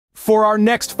For our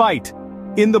next fight,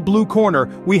 in the blue corner,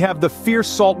 we have the fierce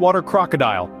saltwater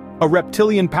crocodile, a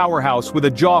reptilian powerhouse with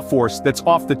a jaw force that's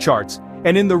off the charts,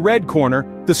 and in the red corner,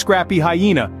 the scrappy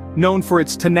hyena, known for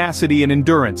its tenacity and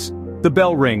endurance. The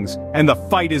bell rings, and the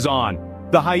fight is on.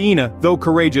 The hyena, though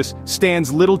courageous,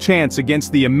 stands little chance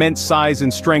against the immense size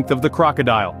and strength of the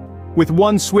crocodile. With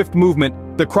one swift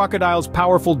movement, the crocodile's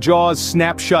powerful jaws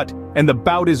snap shut, and the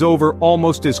bout is over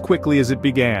almost as quickly as it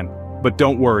began. But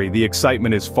don't worry, the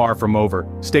excitement is far from over.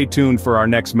 Stay tuned for our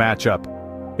next matchup.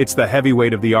 It's the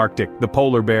heavyweight of the Arctic, the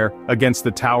polar bear, against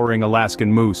the towering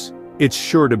Alaskan moose. It's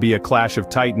sure to be a clash of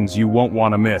titans you won't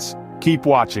want to miss. Keep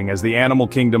watching as the Animal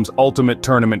Kingdom's ultimate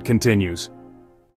tournament continues.